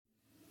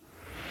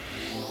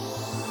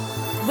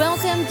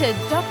Welcome to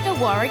Dr.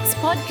 Warwick's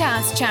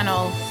podcast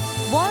channel.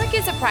 Warwick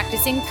is a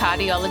practicing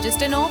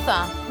cardiologist and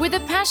author with a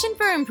passion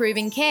for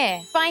improving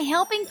care by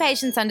helping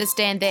patients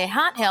understand their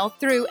heart health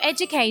through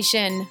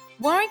education.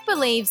 Warwick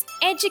believes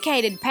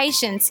educated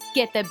patients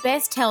get the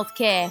best health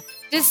care.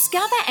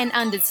 Discover and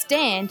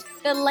understand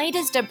the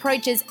latest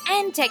approaches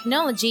and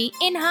technology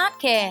in heart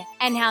care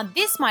and how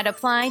this might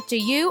apply to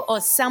you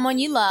or someone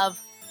you love.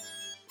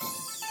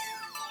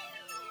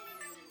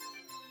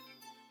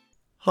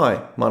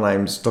 Hi, my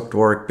name's Dr.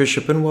 Warwick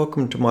Bishop and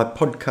welcome to my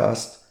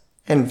podcast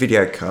and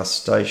videocast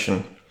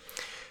station.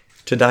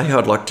 Today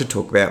I'd like to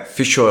talk about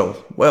fish oil.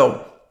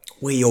 Well,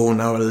 we all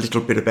know a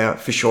little bit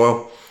about fish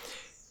oil.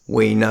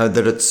 We know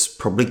that it's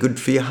probably good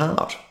for your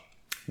heart,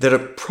 that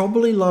it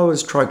probably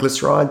lowers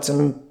triglycerides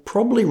and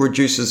probably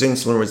reduces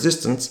insulin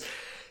resistance.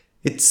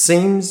 It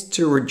seems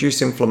to reduce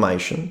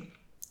inflammation.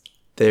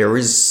 There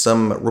is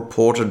some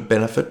reported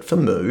benefit for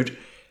mood,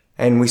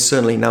 and we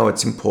certainly know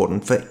it's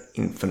important for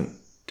infant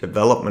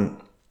development.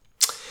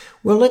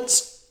 Well,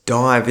 let's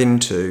dive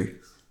into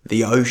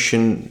the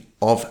ocean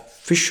of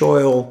fish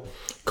oil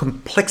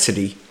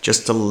complexity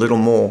just a little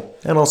more,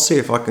 and I'll see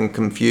if I can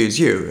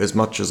confuse you as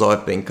much as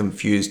I've been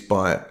confused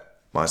by it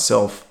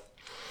myself.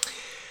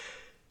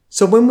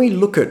 So when we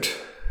look at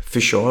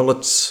fish oil,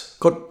 it's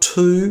got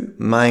two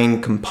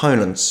main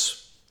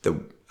components that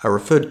are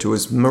referred to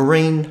as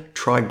marine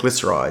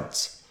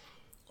triglycerides.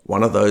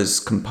 One of those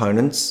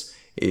components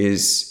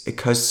is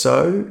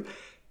eicosapentaenoic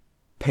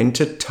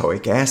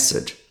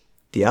acid.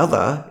 The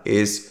other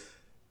is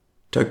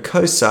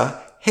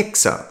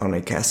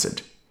docosahexaenoic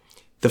acid.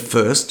 The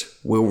first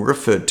we'll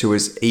refer to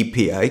as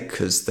EPA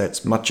because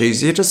that's much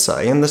easier to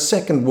say, and the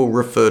second we'll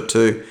refer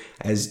to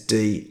as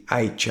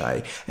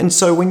DHA. And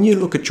so when you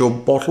look at your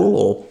bottle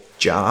or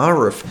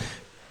jar of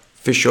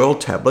fish oil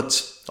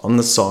tablets, on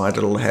the side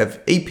it'll have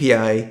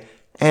EPA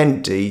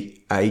and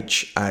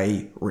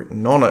DHA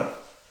written on it.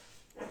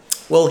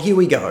 Well, here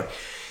we go.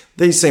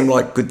 These seem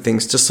like good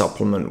things to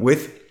supplement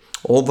with,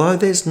 although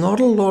there's not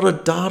a lot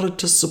of data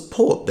to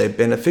support they're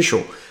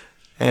beneficial.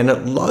 And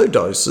at low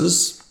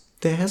doses,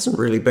 there hasn't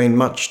really been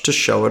much to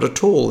show it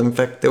at all. In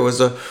fact, there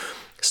was a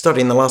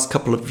study in the last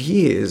couple of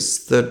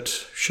years that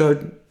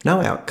showed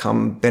no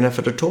outcome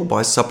benefit at all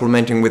by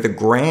supplementing with a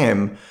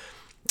gram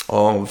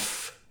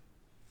of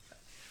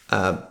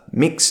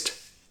mixed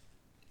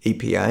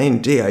EPA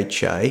and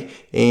DHA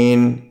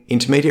in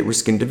intermediate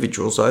risk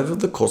individuals over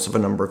the course of a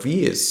number of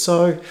years.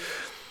 So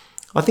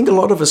I think a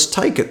lot of us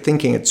take it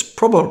thinking it's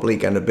probably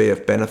going to be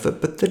of benefit,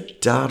 but the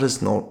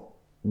data's not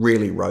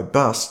really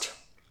robust.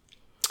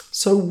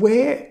 So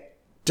where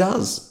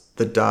does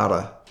the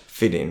data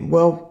fit in?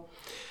 Well,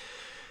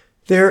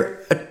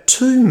 there are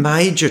two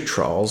major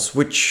trials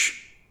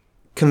which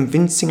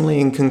convincingly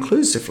and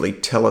conclusively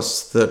tell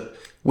us that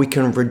we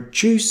can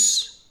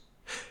reduce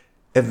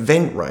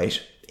event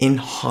rate in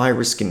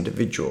high-risk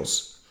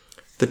individuals.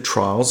 The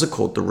trials are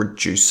called the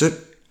REDUCE-IT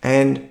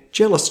and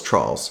JELIS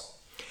trials.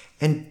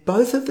 And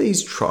both of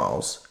these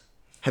trials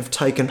have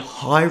taken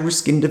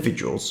high-risk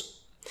individuals,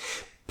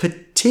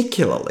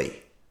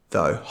 particularly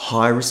though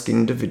high-risk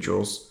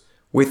individuals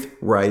with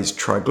raised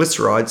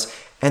triglycerides,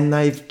 and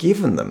they've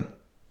given them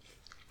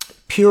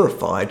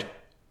purified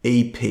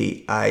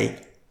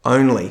EPA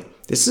only.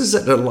 This is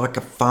at like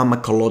a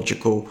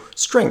pharmacological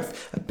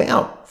strength,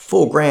 about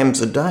 4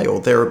 grams a day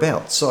or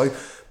thereabouts, so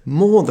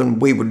more than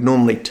we would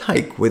normally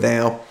take with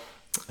our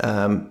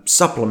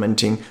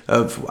supplementing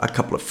of a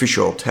couple of fish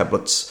oil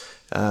tablets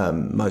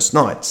most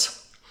nights.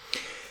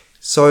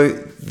 So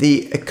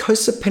the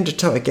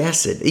eicosapentaenoic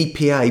acid,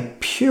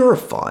 EPA,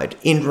 purified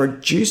in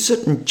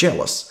REDUCE-IT and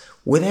JELIS,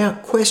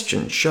 without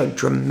question showed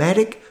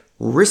dramatic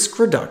risk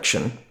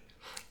reduction,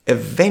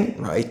 event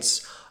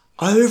rates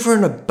over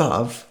and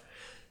above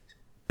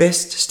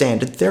best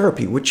standard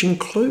therapy, which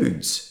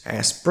includes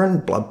aspirin,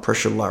 blood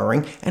pressure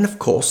lowering, and of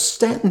course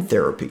statin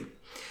therapy.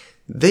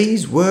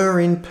 These were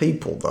in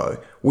people, though,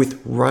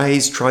 with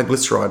raised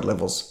triglyceride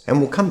levels, and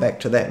we'll come back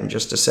to that in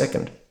just a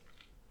second.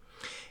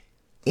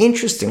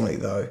 Interestingly,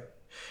 though,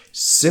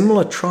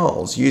 similar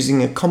trials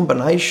using a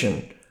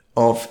combination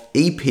of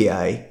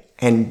EPA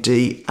and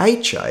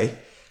DHA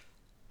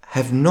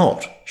have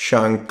not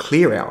shown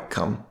clear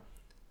outcome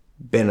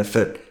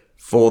benefit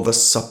for the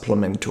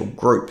supplemental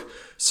group.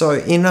 So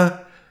in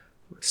a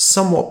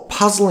somewhat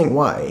puzzling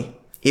way,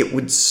 it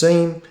would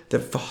seem that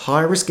for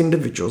high-risk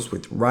individuals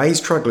with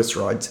raised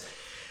triglycerides,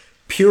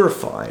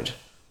 purified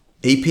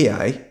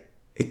EPA,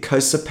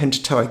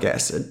 eicosapentaenoic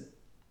acid,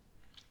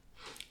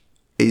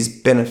 is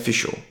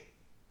beneficial.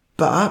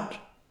 But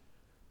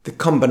the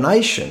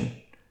combination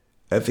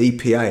of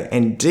EPA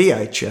and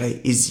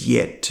DHA is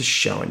yet to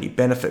show any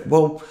benefit.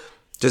 Well,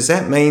 does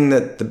that mean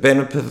that the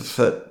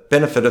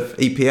benefit of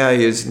EPA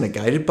is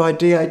negated by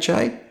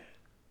DHA?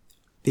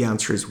 The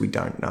answer is we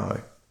don't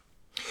know.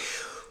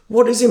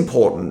 What is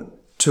important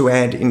to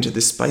add into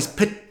this space,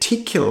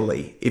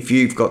 particularly if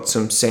you've got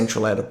some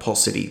central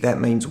adiposity, that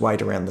means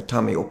weight around the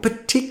tummy, or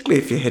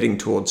particularly if you're heading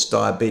towards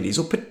diabetes,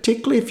 or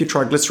particularly if your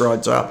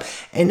triglycerides are up,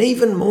 and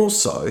even more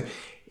so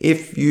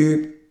if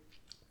you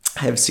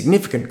have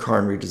significant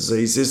coronary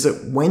disease is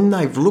that when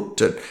they've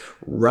looked at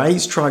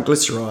raised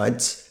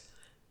triglycerides,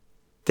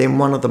 then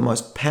one of the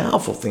most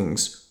powerful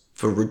things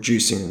for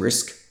reducing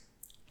risk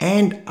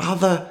and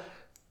other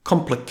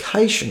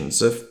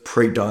complications of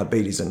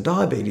pre-diabetes and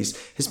diabetes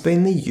has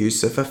been the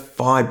use of a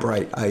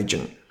fibrate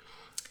agent.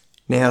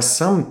 Now,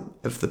 some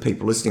of the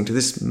people listening to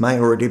this may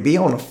already be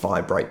on a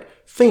fibrate,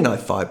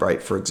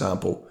 fenofibrate, for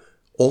example,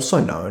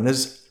 also known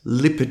as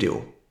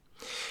Lipidyl.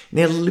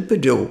 Now,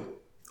 Lipidyl,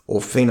 or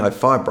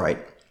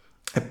fenofibrate,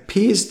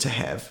 appears to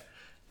have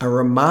a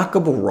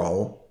remarkable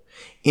role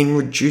in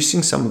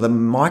reducing some of the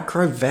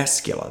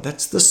microvascular,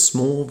 that's the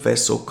small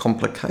vessel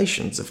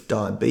complications of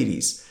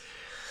diabetes.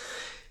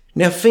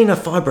 Now,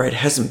 fenofibrate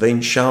hasn't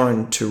been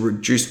shown to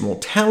reduce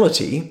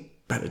mortality,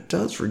 but it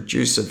does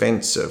reduce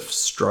events of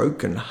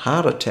stroke and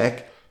heart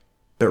attack.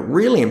 But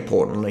really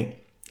importantly,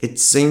 it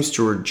seems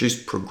to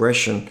reduce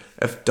progression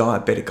of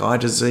diabetic eye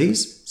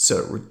disease, so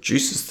it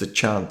reduces the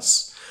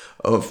chance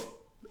of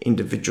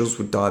individuals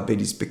with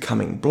diabetes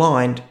becoming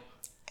blind,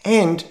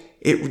 and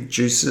it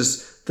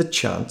reduces the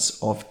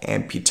chance of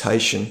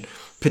amputation,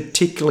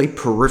 particularly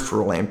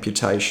peripheral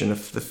amputation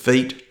of the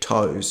feet,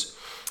 toes.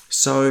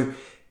 So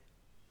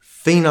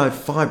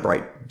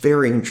fenofibrate,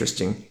 very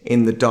interesting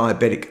in the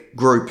diabetic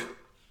group.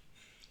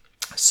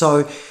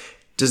 So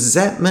does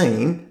that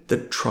mean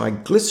that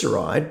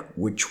triglyceride,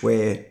 which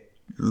we're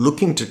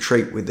looking to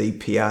treat with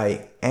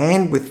EPA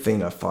and with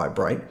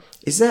fenofibrate,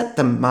 is that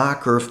the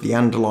marker of the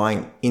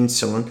underlying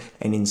insulin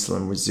and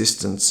insulin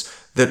resistance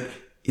that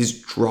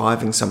is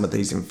driving some of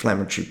these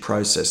inflammatory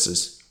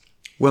processes?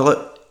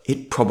 Well,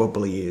 it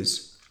probably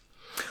is.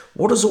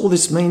 What does all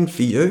this mean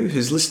for you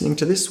who's listening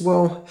to this?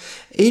 Well,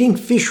 eating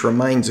fish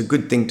remains a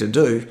good thing to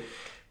do.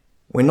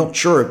 We're not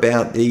sure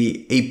about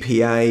the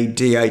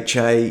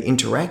EPA-DHA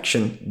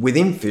interaction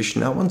within fish.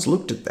 No one's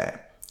looked at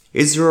that.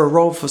 Is there a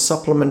role for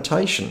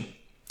supplementation?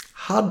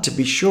 Hard to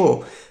be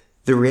sure.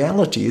 The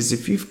reality is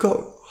if you've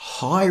got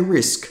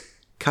high-risk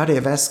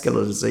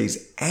cardiovascular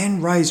disease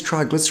and raised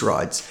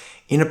triglycerides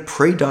in a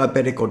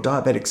pre-diabetic or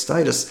diabetic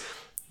status,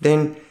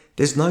 then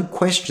there's no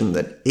question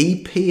that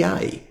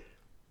EPA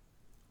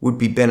would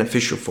be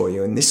beneficial for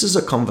you. And this is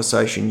a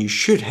conversation you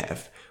should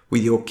have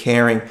with your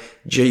caring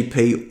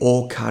GP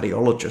or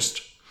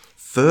cardiologist.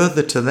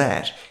 Further to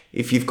that,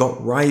 if you've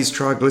got raised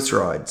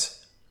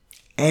triglycerides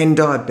and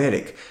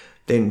diabetic,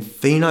 then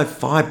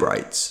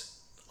fenofibrates,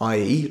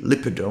 i.e.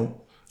 Lipidyl,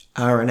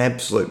 are an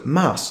absolute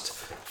must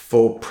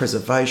for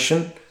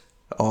preservation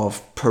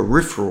of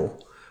peripheral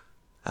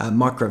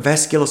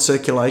microvascular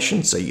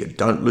circulation, so you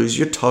don't lose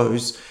your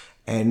toes,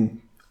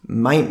 and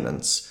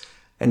maintenance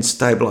and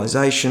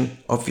stabilization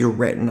of your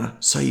retina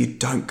so you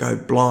don't go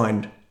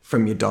blind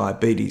from your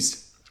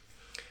diabetes.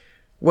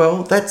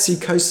 Well, that's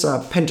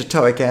eicosapentaenoic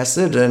pentatoic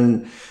acid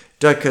and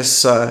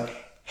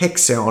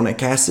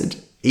docosahexaenoic acid,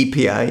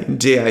 EPA and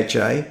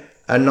DHA,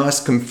 a nice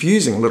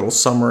confusing little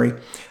summary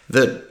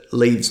that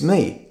leaves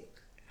me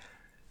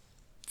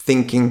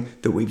thinking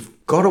that we've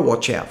got to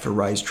watch out for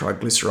raised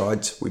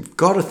triglycerides, we've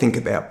got to think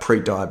about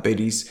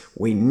pre-diabetes,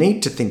 we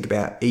need to think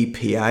about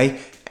EPA,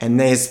 and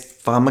there's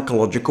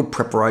pharmacological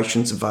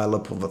preparations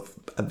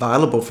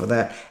available for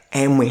that,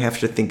 and we have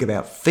to think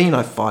about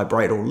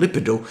fenofibrate or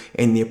Lipidyl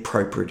in the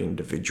appropriate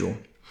individual.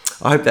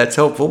 I hope that's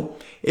helpful.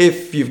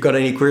 If you've got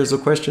any queries or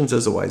questions,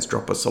 as always,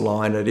 drop us a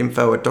line at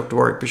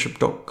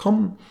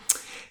info@drwarwickbishop.com.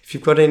 If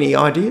you've got any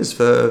ideas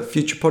for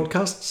future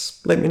podcasts,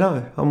 let me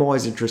know. I'm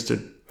always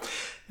interested.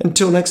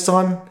 Until next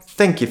time,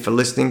 thank you for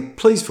listening.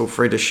 Please feel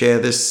free to share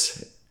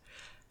this,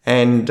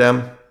 and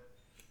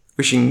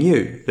wishing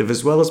you live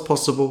as well as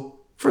possible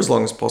for as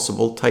long as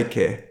possible. Take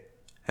care,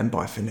 and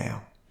bye for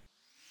now.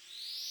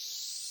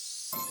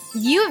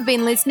 You have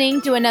been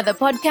listening to another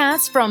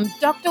podcast from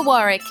Dr.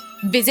 Warwick.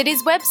 Visit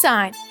his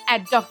website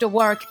at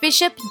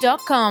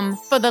drwarwickbishop.com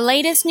for the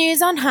latest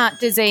news on heart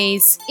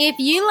disease. If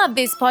you love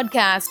this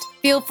podcast,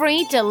 feel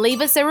free to leave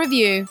us a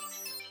review.